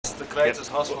the greatest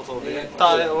hospital in the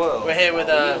entire world. We're here with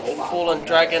a fallen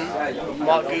dragon,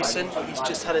 Mark Goose. He's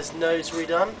just had his nose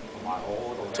redone.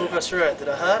 Talk us through it. Did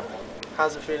it hurt?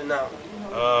 How's it feeling now?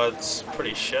 It's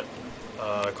pretty shit.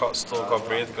 I still can't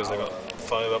breathe because I got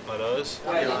foam up my nose.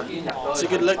 Yeah. It's a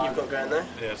good look you've got going there.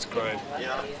 Yeah, it's great.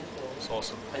 Yeah. It's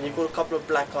awesome. And you've got a couple of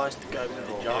black eyes to go with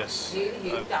it, John. Yes.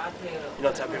 You're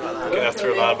not happy about that? I'm going to have to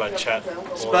rely on my chat.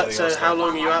 So how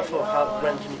long are you out for?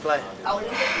 When can you play?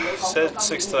 Said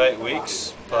 6 to 8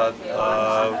 weeks, but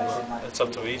it's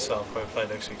up to me, so I'll probably play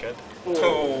next weekend.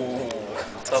 Ooh.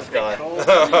 Tough guy.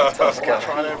 Tough guy.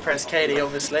 Trying to impress Katie,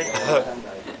 obviously.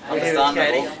 We're here with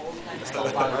Katie.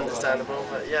 Understandable,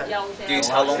 but yeah. Goose,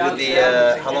 how long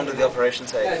did the operation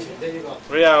take?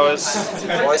 3 hours.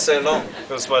 Why so long?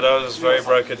 Because my nose was very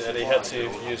broken and he had to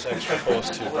use extra force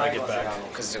to bring it back.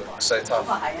 Because it was so tough.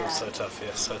 It was so tough,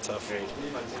 yes, so tough.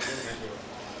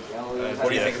 What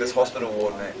do you think of this hospital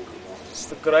ward, mate? It's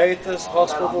the greatest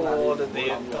hospital ward in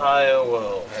the entire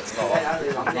world. It's not.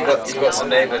 You've got some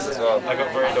neighbours as well. I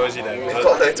got very noisy neighbours. You've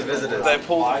got loads of visitors. They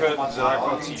pulled the curtains and I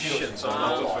can't see shit, so I'm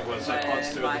not just because I can't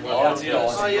see what the world is.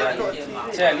 Oh, yeah,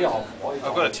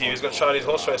 I've got a TV, it's got Chinese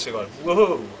horse racing on.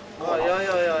 Woohoo! Oh,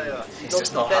 yeah. He's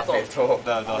just not happy at all.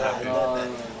 No, not happy.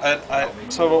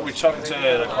 And so what we chuck into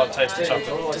it, I can't taste the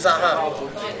chocolate. Does that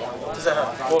hurt? Does that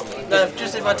hurt? What? No,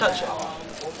 just if I touch it.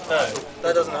 No.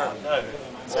 That doesn't hurt. No.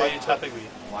 Why are you tapping me?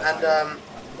 And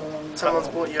someone's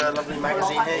bought you a lovely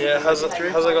magazine here. Yeah, has it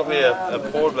got me a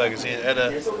porn magazine and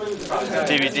a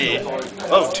DVD?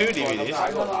 Oh, 2 DVDs.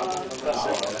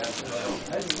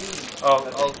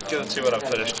 I'll give it to you when I'm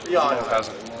finished. Yeah. Has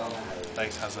it?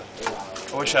 Thanks, has it?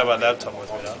 I wish I had my laptop with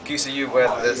me now. Goose, are you aware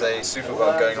that there's a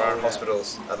superbug going around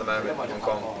hospitals at the moment in Hong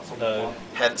Kong? No.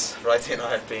 Hence, Righty and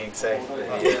I being safe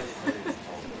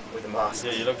with the mask.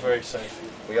 Yeah, you look very safe.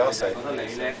 We are safe.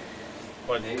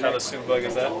 What kind of superbug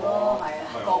is that?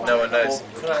 No one knows.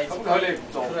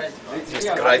 Just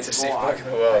the greatest superbug in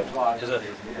the world. Is it?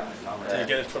 Do you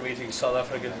get it from eating South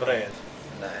African bread?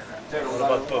 No. What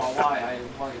about buff?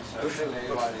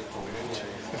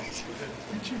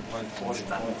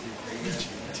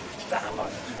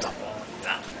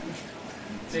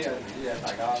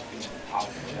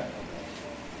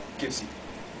 Goosey.